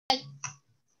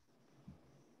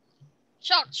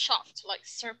Shocked, like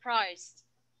surprised.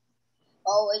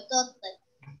 Oh, I thought like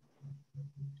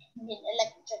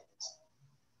electric.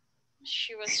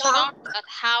 She was shocked at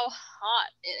how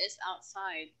hot it is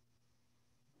outside.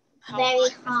 Very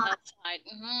hot. Outside.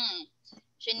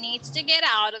 She needs to get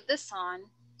out of the sun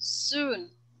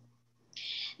soon.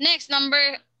 Next,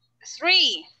 number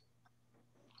 3.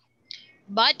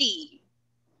 Buddy.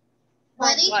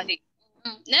 Buddy?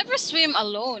 Never swim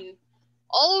alone.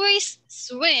 Always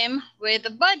swim with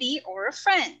a buddy or a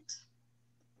friend.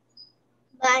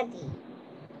 Buddy.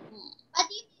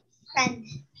 Buddy means friend.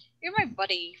 You're my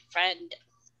buddy, friend.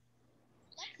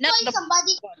 That's Not the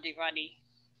somebody. buddy.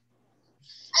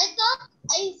 I thought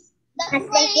that's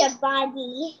like your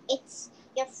buddy. It's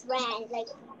your friend. Like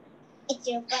it's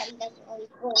your buddy that's always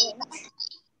going.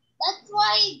 That's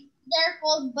why they're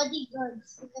called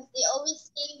bodyguards, because they always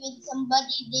stay with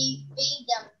somebody. They pay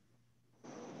them.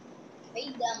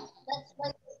 That's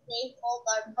why they called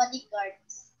our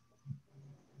bodyguards.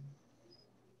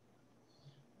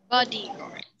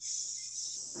 Bodyguards.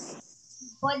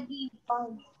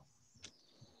 Bodyguards.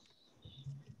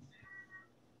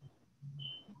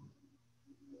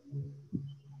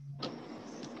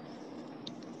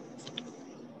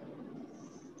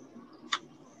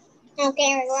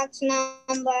 Okay, what's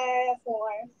number 4?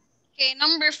 Okay,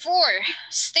 number 4.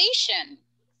 Station.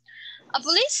 A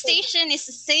police station is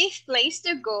a safe place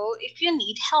to go if you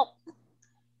need help.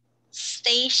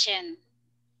 Station.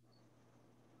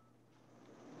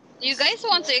 Do you guys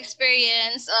want to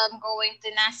experience going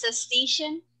to NASA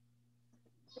station?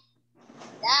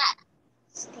 That.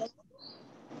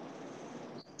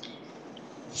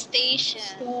 Station.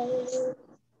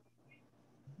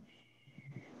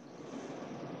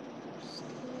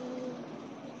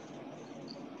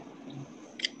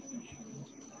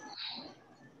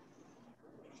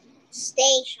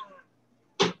 Station.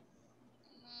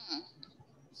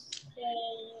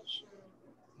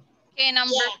 Okay,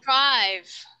 number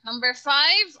 5. Number 5?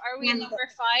 Are we number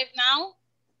 5 now?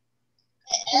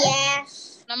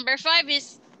 Yes. Number 5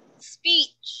 is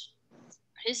speech.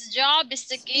 His job is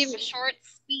to give a short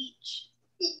speech.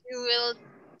 He will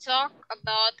talk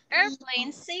about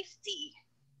airplane safety.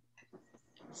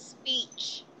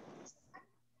 Speech.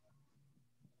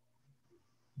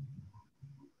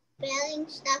 Spelling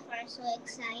stuff are so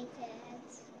excited.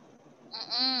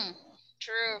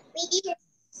 True.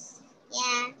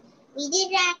 We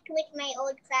did that with my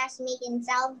old classmate in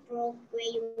Southbrook,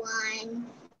 grade 1.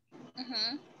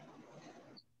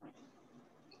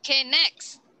 Okay,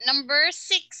 next. Number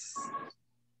 6.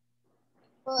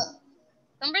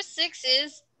 Number 6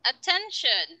 is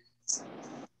attention.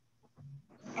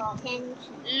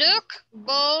 Look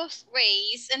both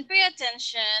ways and pay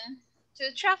attention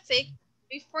to traffic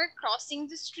before crossing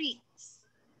the streets.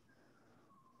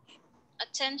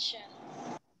 Attention.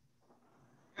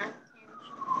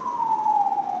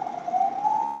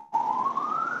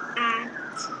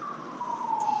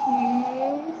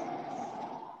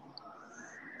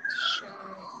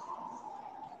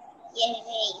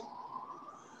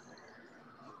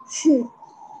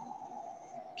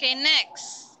 Okay,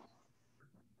 next.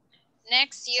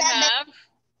 Next you have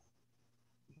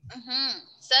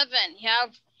 7. You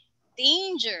have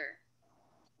danger.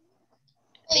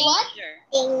 Danger.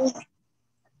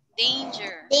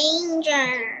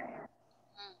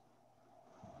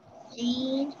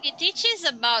 It teaches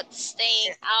about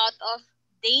staying out of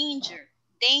danger.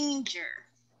 Danger.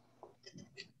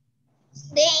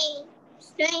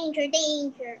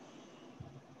 Danger.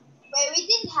 Wait, we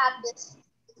didn't have this.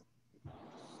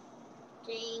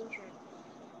 Danger.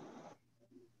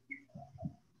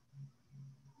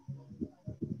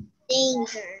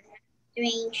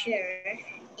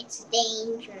 It's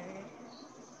danger.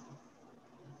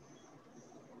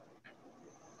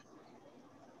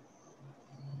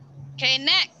 Okay,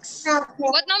 next.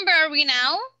 What number are we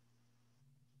now?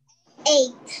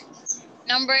 8.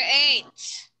 Number 8.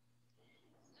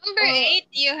 Number 8,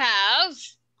 you have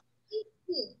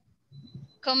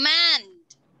command.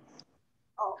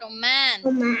 Command.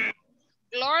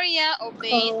 Gloria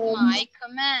obeyed my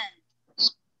command.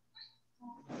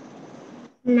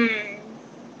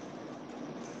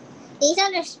 These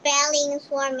are the spellings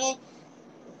for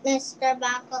Mr.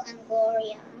 Bako and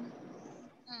Gloria.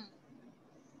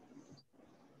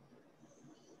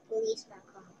 Police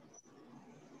Bako.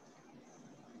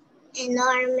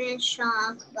 Enormous,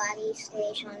 shock, body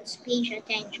station, speech,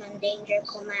 attention, danger,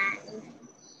 command.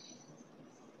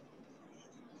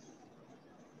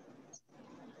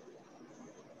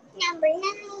 Number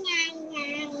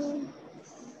 9.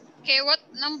 Okay, what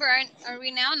number are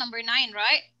we now? Number 9,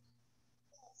 right?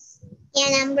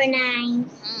 Yeah, number 9.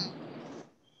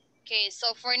 Okay,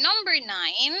 so for number 9,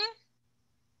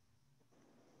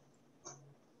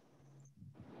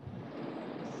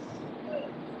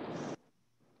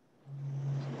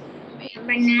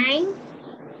 Number 9.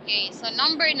 okay, so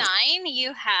number 9,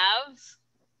 you have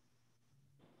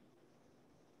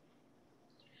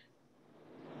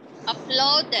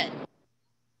applauded.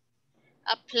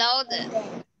 Applauded.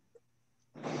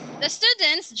 The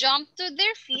students jumped to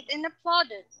their feet and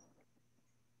applauded.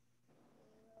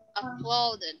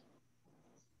 Applauded.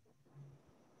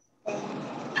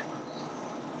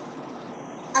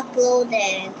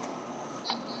 Uploaded.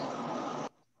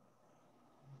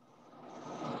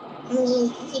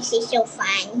 This is so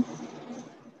fun.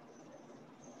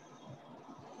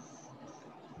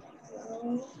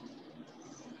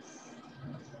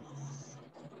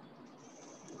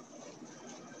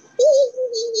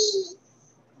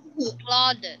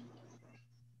 Applauded.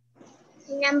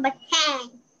 Number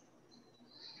 10.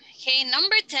 Okay,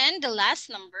 number 10, the last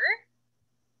number.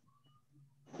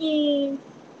 Mm.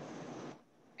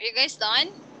 Are you guys done?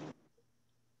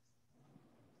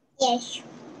 Yes.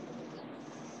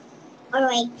 All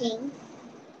writing.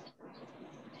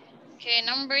 Okay,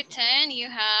 number 10, you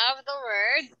have the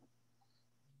word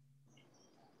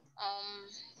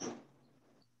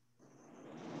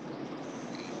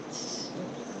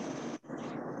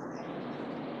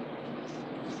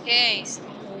okay,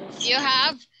 you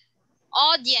have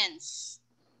audience.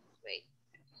 Wait,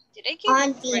 did I give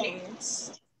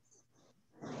Audience.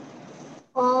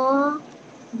 O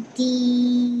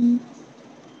D.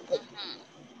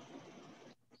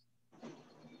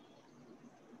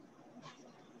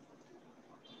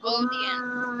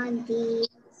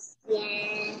 Audience.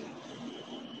 Yeah.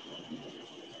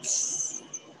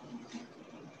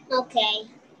 Okay.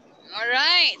 All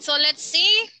right, so let's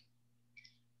see.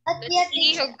 Let's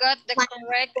see who got the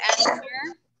correct answer.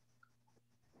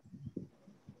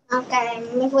 Okay, I'm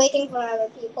just waiting for other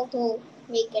people to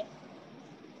make it.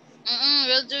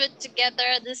 We'll do it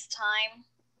together this time.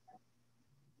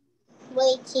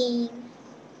 Waiting.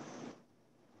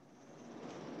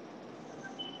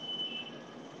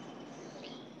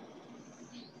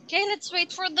 Okay, let's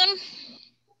wait for them.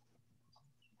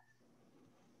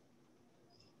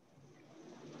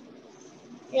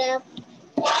 Yep.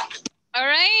 All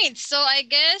right, so I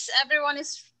guess everyone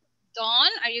is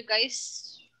done. Are you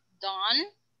guys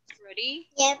done? Ready?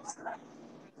 Yep.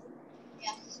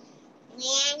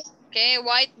 Yeah. Okay,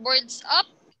 whiteboards up.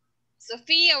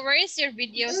 Sophia, where is your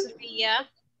video, Sophia?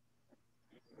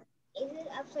 Is it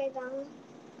upside down?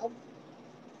 Oh.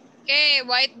 Okay,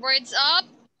 whiteboards up.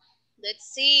 Let's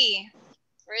see.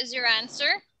 Where's your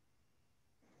answer?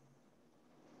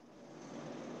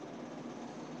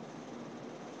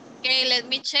 Okay, let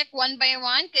me check one by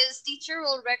one because teacher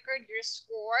will record your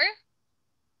score.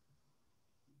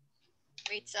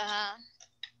 Wait,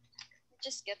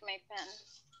 just get my pen.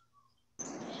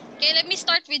 Okay, let me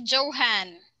start with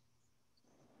Johan.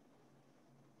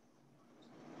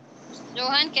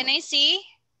 Johan, can I see?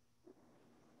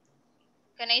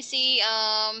 Can I see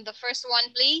the first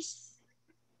one, please?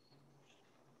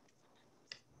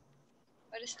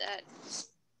 What is that?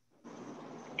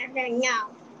 I don't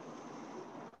know.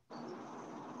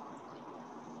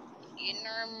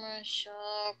 Inner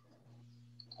shock.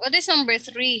 What is number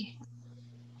 3?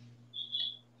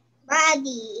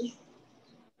 Body.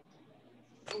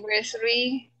 Number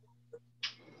 3.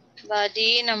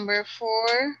 Body. Number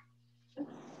 4.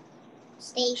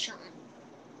 Station.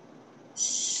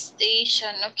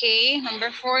 Station. Okay.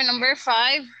 Number 4. Number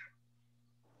 5.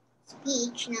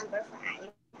 Speech. Number 5.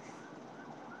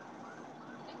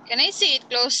 Can I see it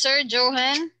closer,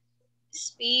 Johan?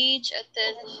 Speech,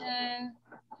 attention,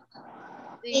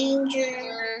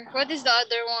 danger. What is the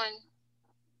other one?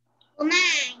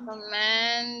 Command.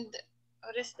 Command.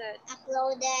 What is that?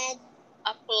 Uploaded.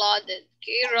 Applauded.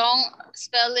 Okay, wrong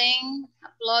spelling.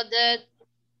 Applauded.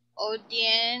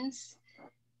 Audience.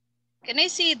 Can I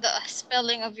see the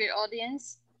spelling of your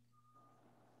audience?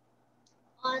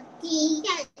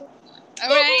 Audience. All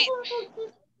right.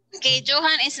 Okay,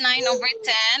 Johan is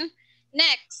 9/10.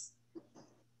 Next,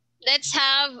 let's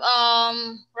have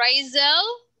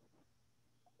Rizel.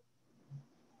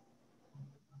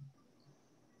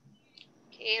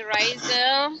 Okay,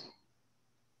 Rizel.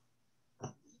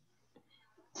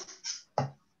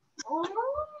 Oh.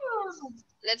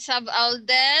 Let's have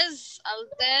Aldez.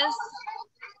 Aldez.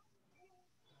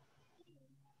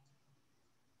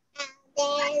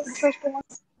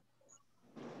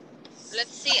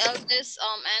 Let's see Aldez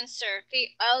answer.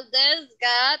 Okay, Aldez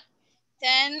got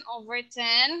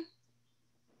 10/10.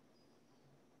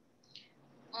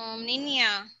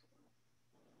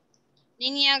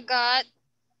 Ninia got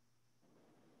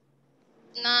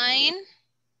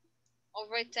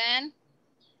 9/10.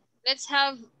 Let's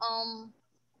have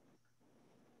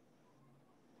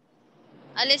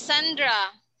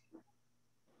Alessandra.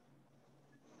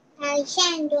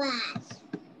 Alexandra.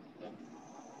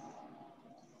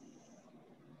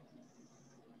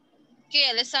 Okay,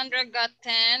 Alessandra got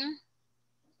 10.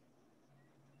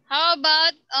 How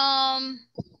about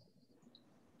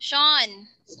Sean?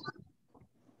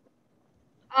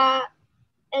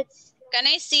 It's Can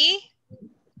I see?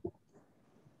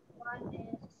 one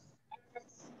is,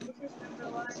 and this is number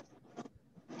 1,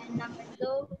 and number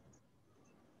 2,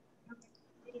 number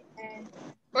 3, and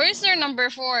Where's your number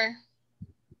 4?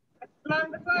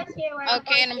 number 4 is here.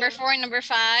 Okay, number 4 and number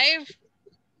 5.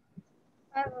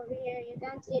 5 over here. You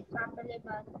don't see it properly,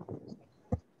 but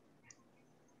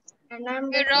and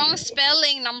number You're wrong 6.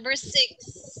 spelling. Number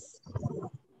 6.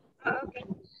 Oh, okay.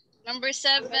 Number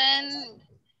 7.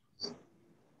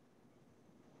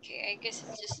 Okay, I guess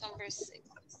it's just number 6.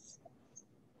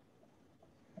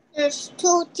 There's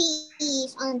 2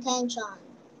 T's on tension.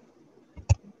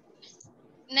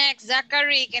 Next,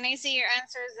 Zachary. Can I see your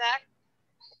answer, Zach?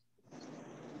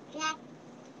 Jack.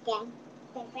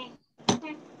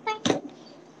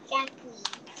 Jackie.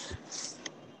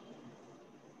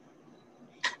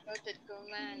 Noted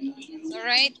command. It's all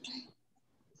right.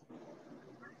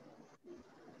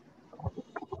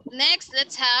 Next,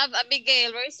 let's have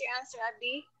Abigail. Where's your answer,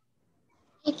 Abby?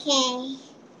 Okay.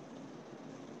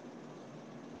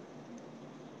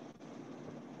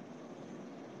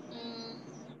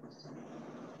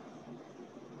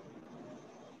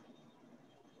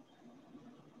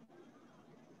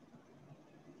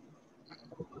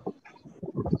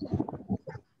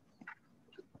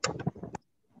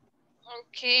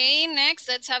 Okay, next,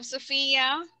 let's have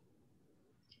Sophia.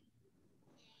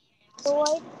 The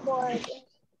whiteboard is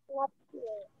not here.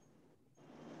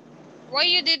 Why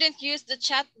you didn't use the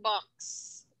chat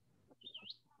box?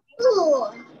 Ooh.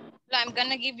 I'm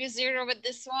gonna give you 0 with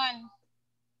this one.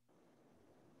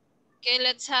 Okay,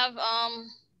 let's have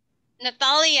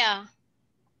Natalia.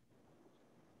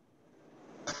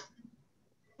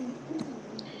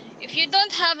 If you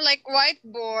don't have like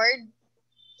whiteboard,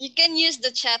 you can use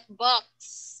the chat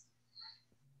box.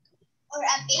 Or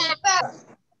a paper.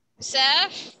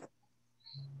 Seth?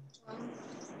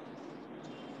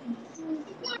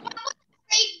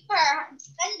 Paper.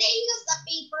 Can they use a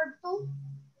paper too?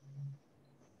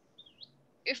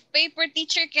 If paper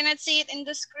teacher cannot see it in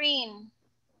the screen.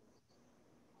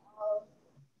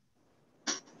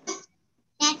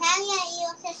 Natalia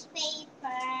uses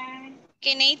paper.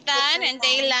 Okay, Nathan and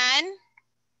Daylan.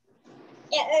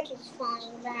 The earth is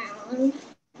falling down.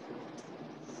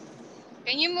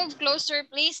 Can you move closer,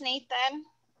 please, Nathan?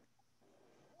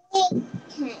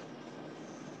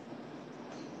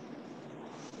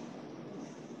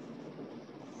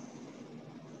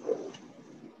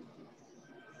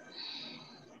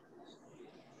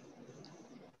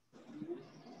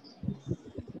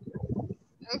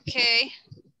 Okay.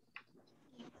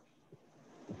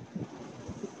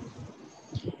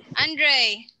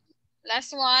 Andre.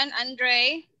 Last one,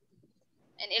 Andre.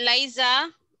 And Eliza.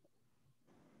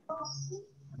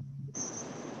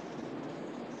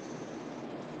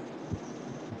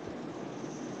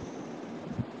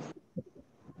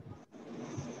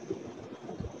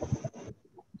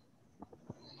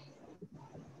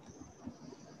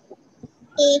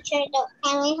 Teacher,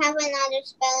 can we have another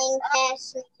spelling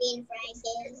test maybe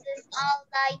Friday? This is all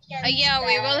I can Yeah,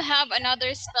 we spell. will have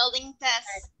another spelling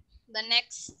test the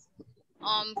next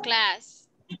class.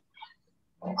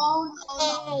 Oh,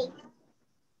 no.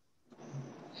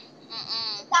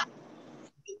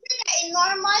 In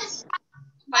normal,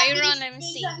 Byron, let me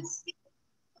see.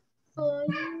 Oh,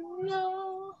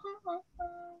 no.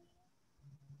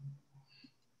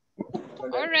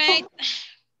 All right.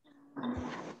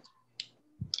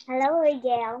 Hello,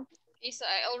 Miguel. Okay, so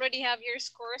I already have your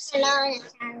scores Hello, here.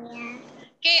 Natalia.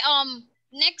 Okay,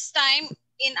 next time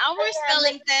in our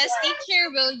spelling test, teacher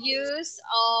will use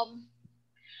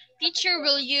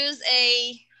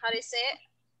a, how do you say it?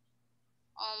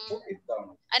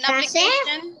 An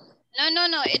application.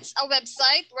 No, it's a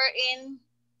website wherein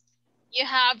you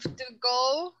have to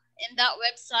go in that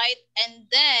website and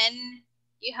then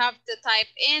you have to type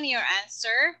in your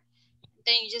answer.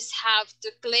 Then you just have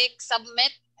to click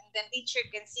submit and then teacher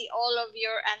can see all of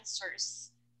your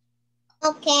answers.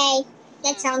 Okay,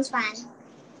 that sounds fun.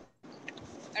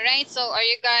 All right, so are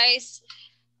you guys,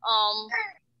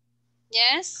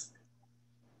 yes?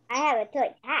 I have a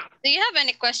toy hat. Do you have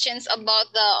any questions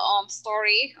about the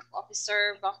story of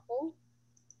Officer Bako?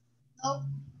 No.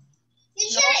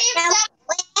 No?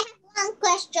 One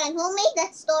question. Who made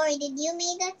that story? Did you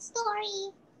make that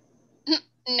story?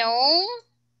 No.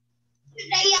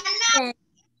 Diana.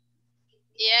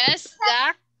 Yes,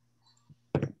 Zach.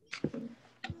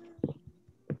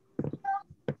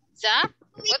 Zach,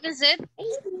 what is it?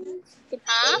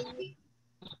 Huh? Click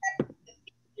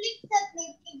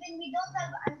submit even we don't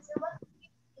have answer.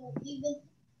 What even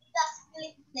just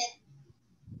click it.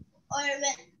 Or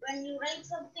when you write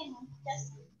something,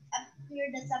 just appear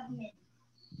the submit.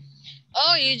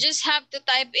 Oh, you just have to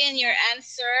type in your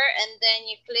answer and then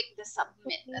you click the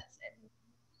submit. That's it.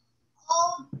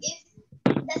 Oh, if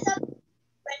the submit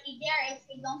already there, if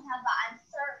you don't have an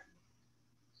answer.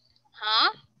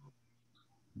 Huh?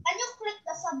 Can you click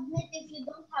the submit if you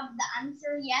don't have the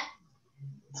answer yet?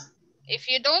 If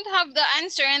you don't have the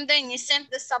answer and then you send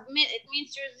the submit, it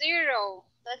means you're zero.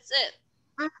 That's it.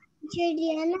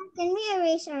 Juliana, can we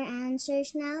erase our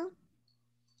answers now?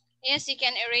 Yes, you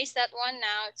can erase that one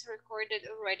now. It's recorded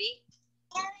already.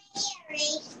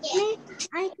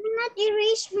 I cannot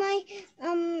erase my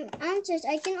answers.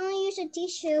 I can only use a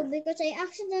tissue because I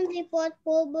accidentally put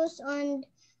pulbos on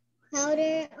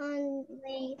powder on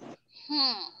my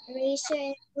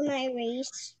eraser and my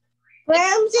erase.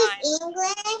 Verbs is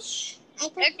English.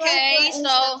 Okay,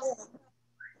 so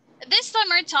this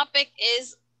time our topic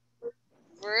is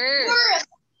verbs.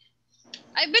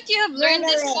 I bet you have learned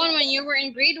this one when you were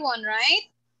in grade 1, right?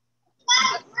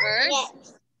 Verbs?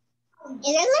 Yes.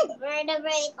 Is it like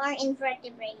vertebrate or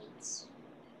invertebrates?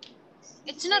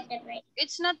 It's not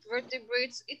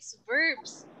vertebrates, it's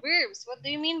verbs. Verbs. What do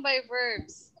you mean by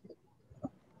verbs?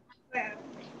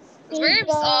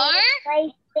 Verbs are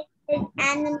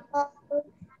Animals,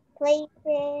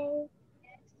 places.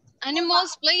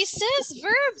 animals, places,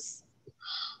 verbs.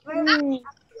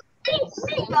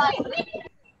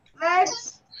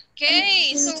 Verbs.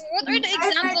 Okay, so what are the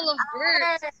example of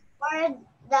verbs? Word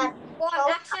that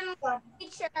action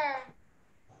teacher.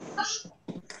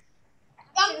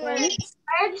 Verbs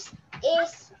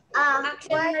is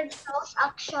word that shows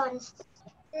actions.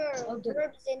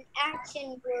 Verbs and action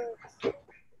words.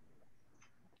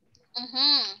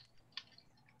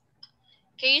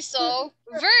 Okay, so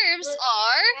verbs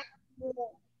are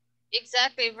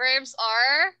verbs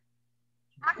are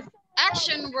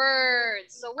action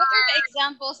words. So what are the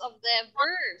examples of the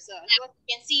verbs? So what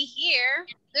you can see here,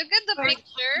 look at the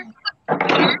picture.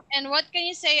 And what can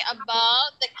you say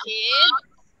about the kids'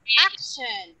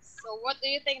 actions? So what do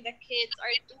you think the kids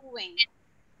are doing?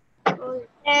 Doing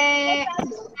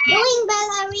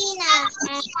ballerina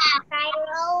and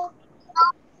gyro,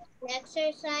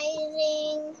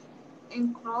 exercising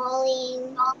and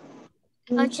crawling.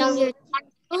 Touching your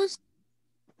toes.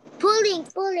 Pulling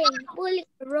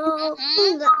rope.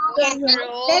 Yeah.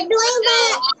 They're doing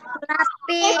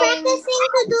they're practicing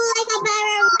to do like a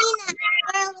ballerina,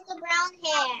 girl with the brown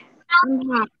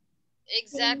hair.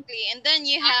 Exactly. And then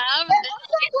you have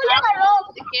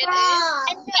The kid is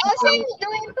and also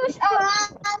doing push-ups.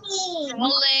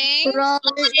 rolling,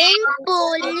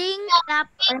 Pulling,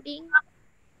 tapping.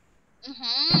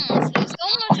 So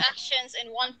much actions in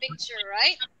one picture,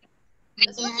 right?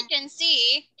 That's what you can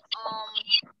see.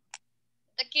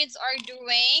 The kids are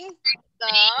doing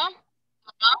the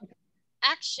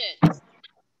actions.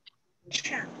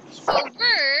 So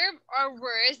verb are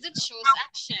words that shows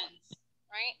actions,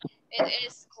 right? It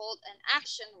is called an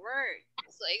action word.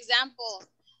 So example,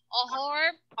 a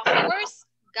horse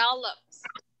gallops.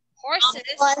 Horses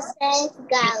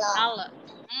gallop.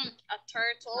 A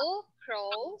turtle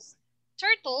crows.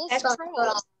 Turtles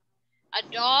crow. A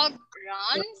dog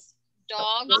runs.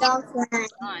 Dogs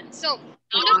run. So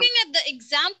looking at the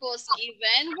examples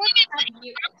given, what have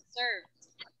you observed?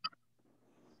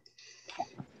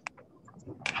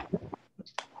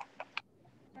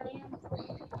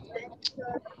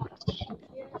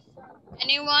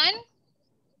 Anyone?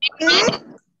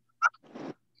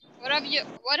 What have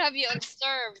you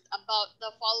observed about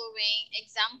the following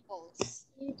examples?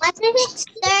 What does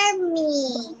exterb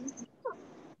mean?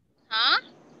 Huh?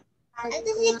 What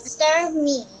does exterb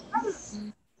mean?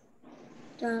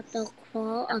 The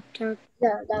crawl of turtle.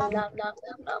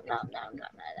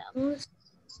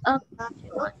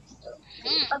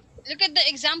 Look at the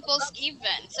examples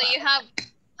given. So you have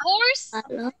horse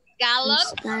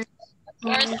gallops,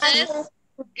 horses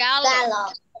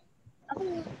gallop,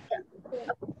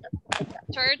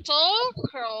 turtle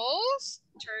crows,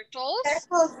 turtles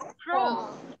crow,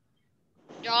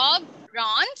 dog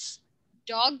runs,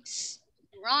 dogs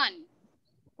run.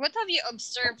 What have you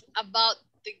observed about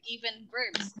the given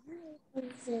verbs?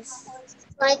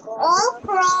 Like all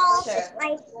crawls,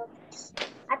 like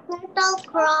a turtle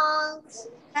crawls.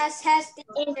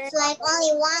 It's like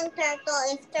only one turtle.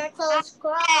 If turtles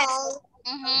crawl,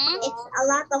 it's a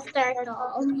lot of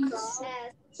turtles.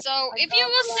 So if you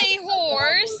will say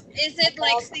horse, is it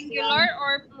like singular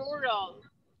or plural?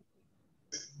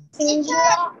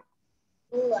 Singular.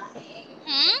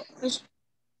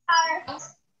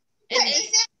 It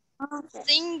is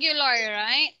singular,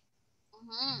 right?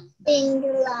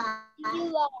 Singular.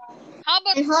 How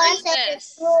about And horses is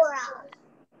horses? plural.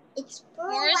 It's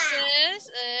plural. Horses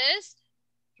is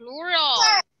plural.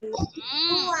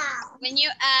 Plural. When you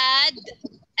add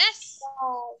S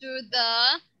to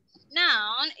the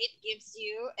noun, it gives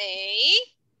you a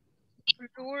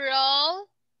plural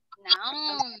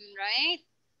noun, right?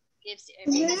 Gives you a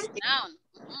plural noun.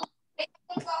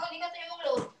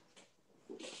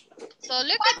 So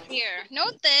look at here.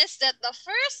 Notice that the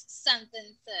first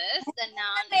sentences, the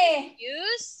noun is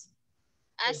used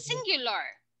as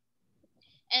singular.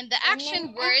 And the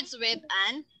action words with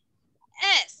an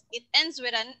S. It ends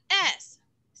with an S.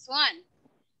 This one.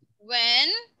 When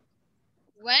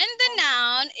the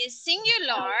noun is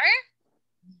singular,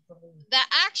 the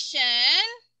action,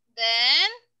 then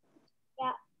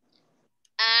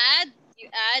you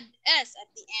add S at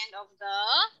the end of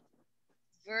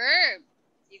the verb.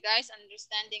 You guys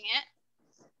understanding it?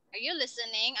 Are you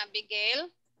listening, Abigail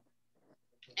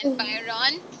and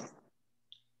Byron?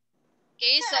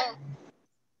 Okay, so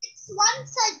It's one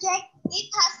subject, it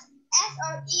has S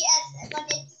or ES. When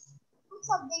it's two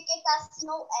subject, it has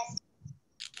no S.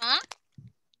 huh?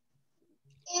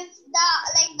 If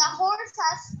the horse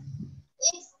has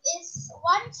is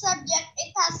one subject,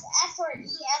 it has S or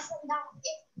ES, and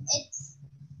if it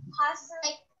has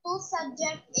like two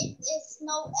subject, it is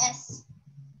no S.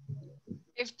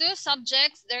 If two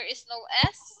subjects, there is no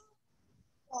S.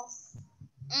 Yes.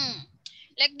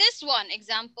 Like this one,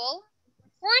 example,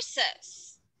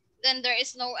 horses. Then there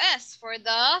is no S for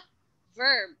the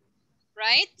verb,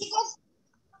 right? Because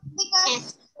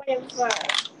S for the verb.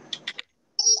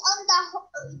 On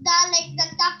the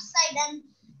top side and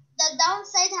the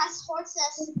downside has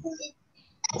horses. It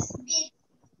has been.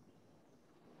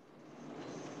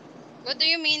 What do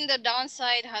you mean the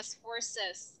downside has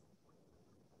horses?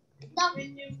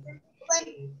 When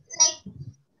like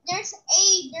there's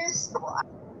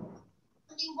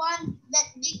only one,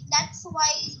 that's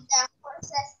why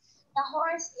the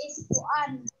horse is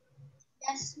one.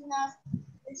 There's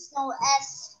no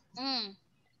S.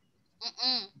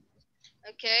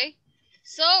 Okay,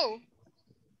 so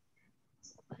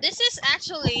this is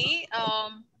actually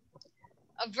a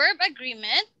verb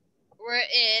agreement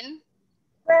wherein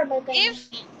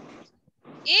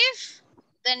if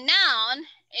the noun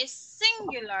is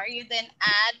singular, you then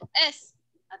add S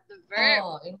at the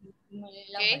verb.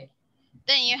 Okay,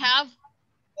 then you have,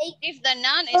 if the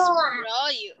noun is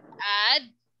plural, you add,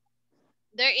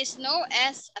 there is no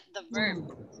S at the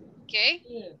verb. Okay,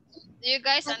 do you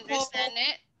guys understand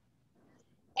it?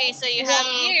 Okay, so you have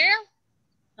here,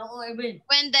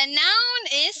 when the noun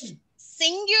is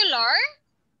singular,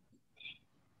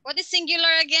 what is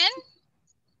singular again?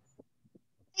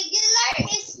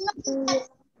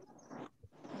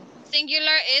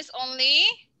 Singular is only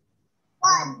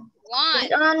One. one.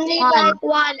 It's only like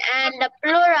one, and the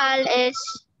plural is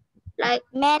like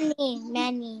many.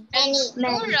 And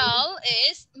plural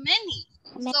is many.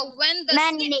 So when the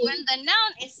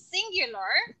noun is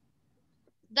singular,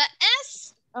 the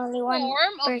S Only one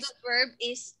form of the person. verb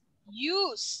is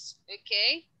used.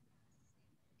 Okay?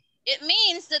 It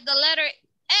means that the letter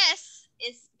S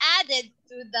is added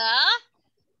to the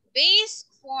base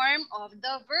form of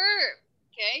the verb.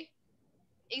 Okay?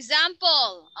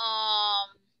 Example,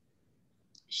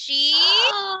 she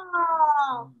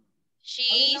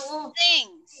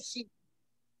sings.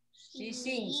 She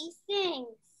sings.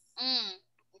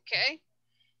 Okay.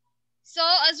 So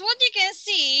as what you can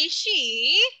see,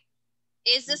 she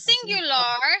is a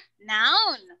singular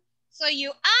noun. So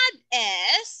you add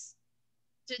S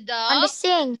to the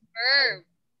sing. verb.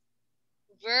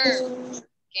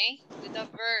 Okay, to the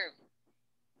verb.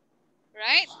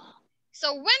 Right?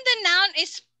 So when the noun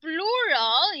is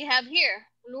plural, you have here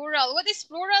plural. What is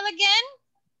plural again?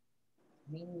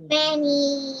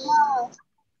 Many.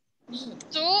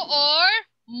 Two or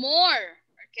more.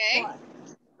 Okay?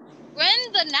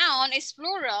 When the noun is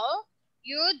plural,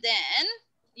 you then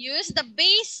use the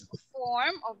base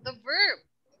form of the verb.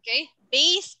 Okay?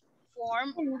 Base form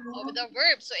of the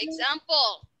verb. So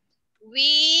example,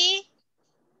 we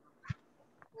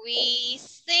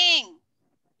sing.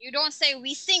 You don't say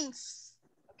we sings.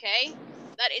 Okay?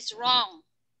 That is wrong.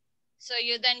 So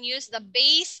you then use the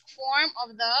base form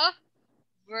of the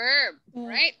verb,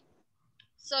 right?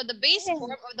 So the base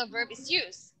form of the verb is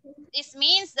used. This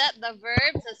means that the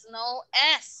verb has no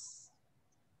S.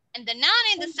 And the noun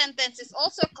in the sentence is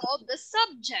also called the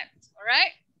subject, all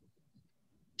right?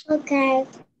 Okay.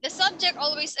 The subject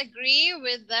always agree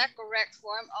with the correct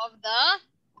form of the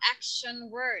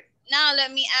action word. Now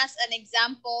let me ask an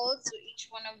example to each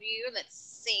one of you. Let's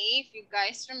see if you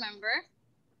guys remember.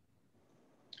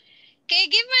 Okay,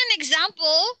 give me an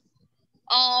example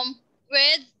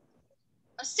with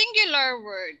a singular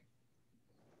word.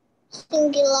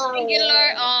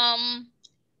 Singular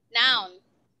noun.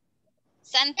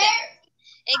 Sentence.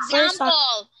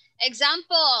 Example.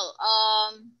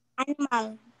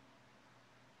 Animal.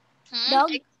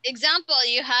 Dog. Example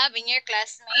you have in your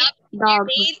classmate. Dog.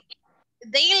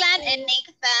 Daylan and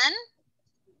Nathan.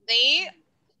 They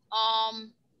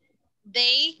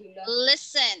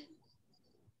listen.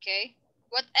 Okay.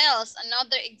 What else?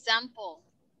 Another example.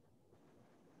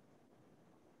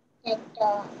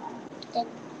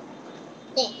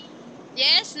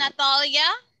 Yes, Natalia.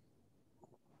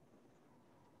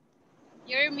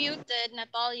 You're muted,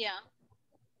 Natalia.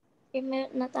 You're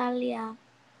mute, Natalia.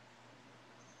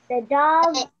 The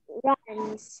dog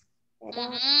runs.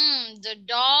 The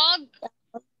dog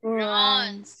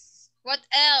runs. What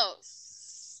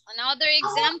else? Another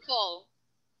example.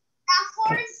 The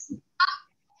horse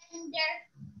and their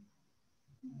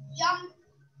jump.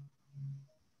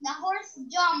 The horse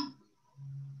jump.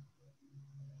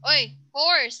 Oi,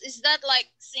 horse. Is that like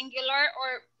singular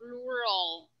or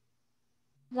plural?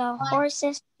 The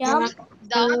horses jump.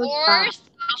 The horse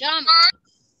jumps.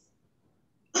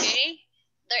 Okay.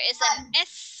 There is an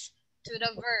S to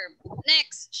the verb.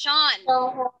 Next, Sean.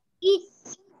 He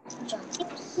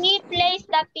plays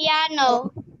the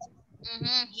piano.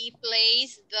 He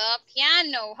plays the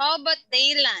piano. How about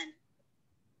Daylan?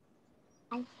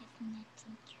 I have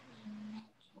nothing to imagine.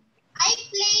 I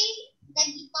play the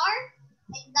guitar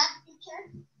like that, teacher.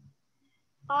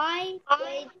 I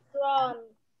play drum.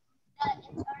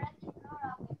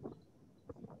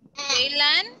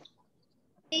 Daylan?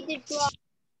 Play the drum.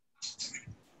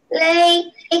 Play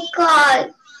a guitar.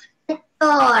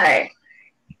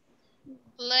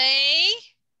 Play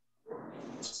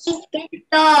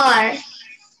Guitar.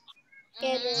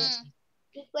 Together.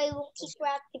 We play Wookie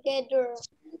Craft together.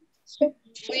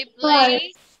 We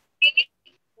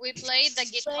play the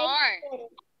guitar.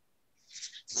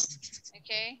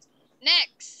 Okay.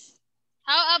 Next.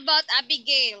 How about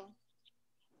Abigail?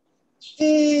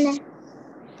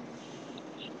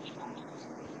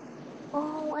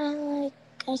 Oh, I like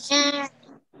that.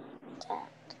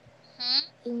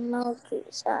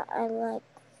 Emojis. I like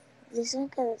this one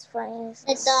because it's funny.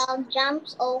 The dog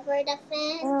jumps over the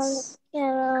fence.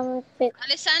 Pick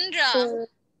Alessandra?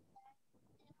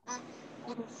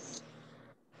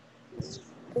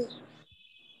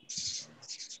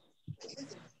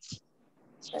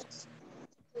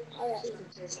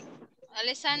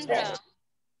 Alessandra?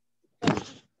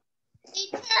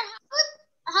 Teacher,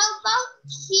 how about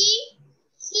he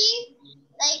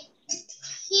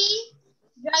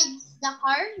drives the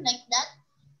car like that?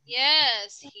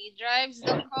 Yes, he drives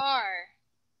the car.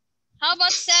 How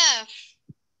about Seth?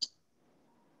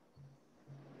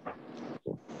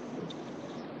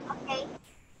 Okay.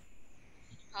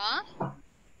 Huh?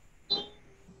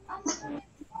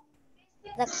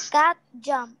 The cat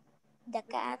jump. The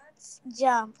cats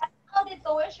jump.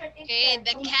 Okay,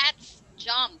 the cats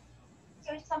jump.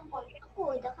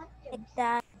 Like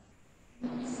that.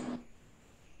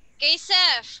 Okay,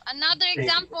 Seth. Another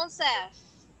example, Seth.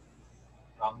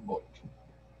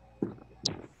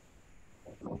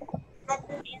 The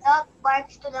dog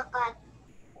barks to the cat.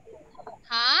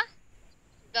 Huh?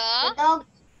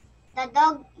 The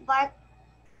dog barks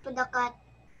to the cat.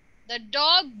 The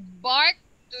dog barked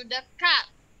to the cat.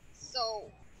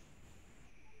 So,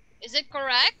 is it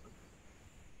correct?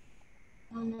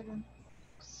 No.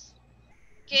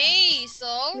 Okay,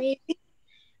 so Maybe.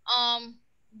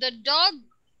 the dog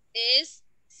is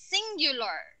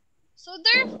singular. So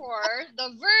therefore, the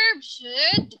verb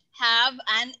should have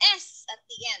an S at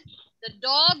the end. The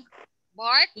dog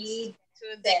barks to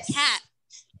the cat.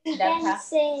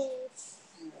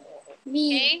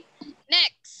 Okay,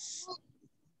 next.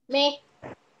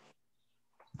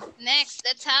 Next,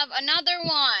 let's have another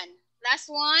one. Last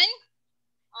one.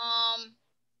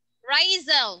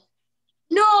 Rizel.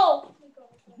 No.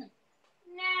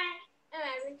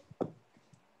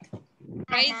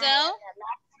 Rizel.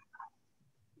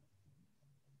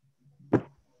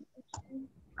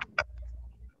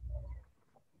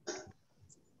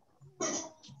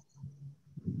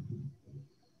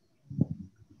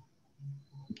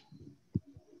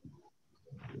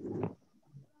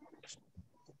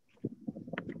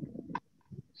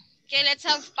 Okay, let's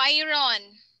have Pyron.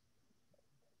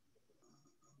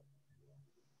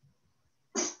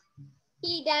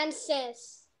 He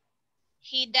dances.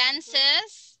 He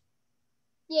dances?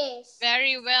 Yes.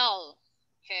 Very well.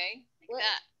 Okay, like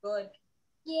that. Good.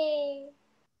 Yay.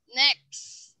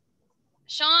 Next.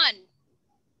 Sean.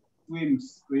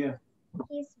 Swims, Kuya.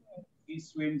 He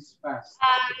swims fast.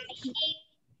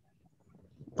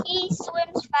 He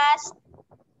swims fast.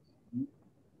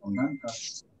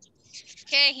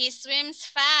 Okay, he swims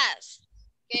fast.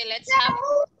 Okay, let's have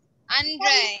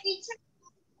Andre.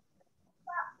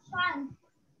 Fun.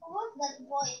 Who was that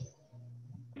boy?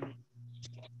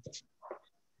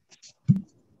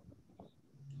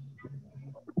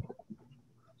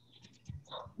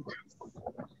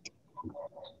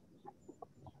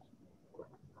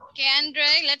 Okay,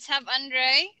 Andre, let's have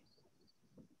Andre.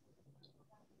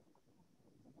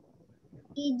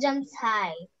 He jumps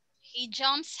high. He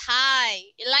jumps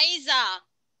high. Eliza.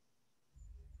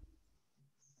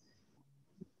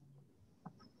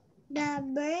 The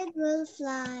bird will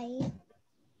fly.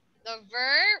 The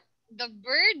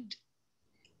bird.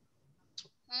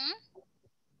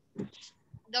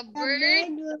 The bird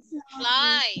will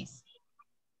flies.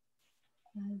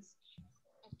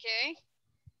 Okay.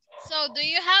 So, do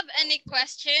you have any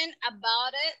question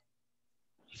about it?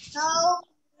 No.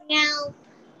 No.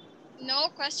 No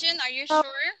question? Are you sure?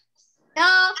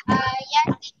 No.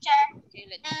 Yes, teacher. Okay,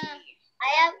 let's see.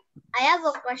 I have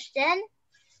a question.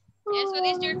 Yes, what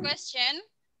is your question?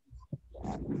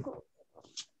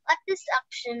 What is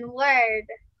action word?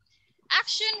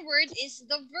 Action word is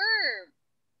the verb.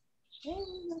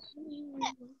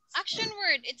 Action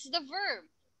word, it's the verb.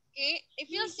 Okay, if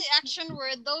you see action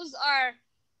word, those are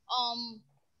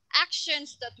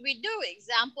actions that we do.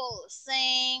 Example,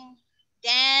 sing,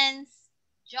 dance,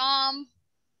 jump.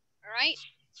 All right,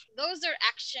 those are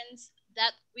actions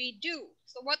that we do.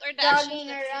 So what are the actions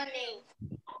that we do?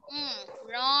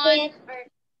 Run,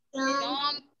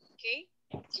 jump. Okay,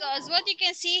 so as what you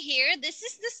can see here, this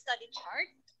is the study chart.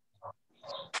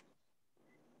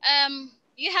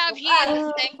 You have here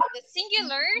the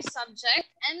singular, subject,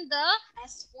 and the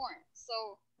S form.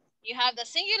 So you have the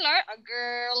singular, a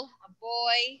girl, a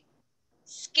boy,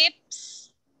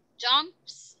 skips,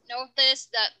 jumps. Notice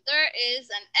that there is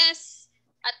an S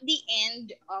at the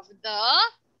end of the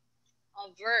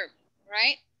verb,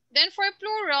 right? Then for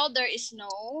plural, there is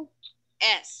no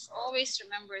S. Always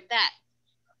remember that.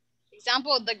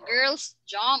 Example, the girls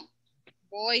jump,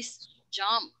 boys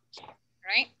jump,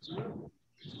 right?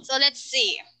 So let's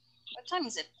see. What time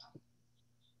is it?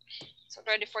 It's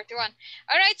already 41.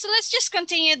 All right, so let's just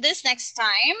continue this next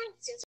time. Since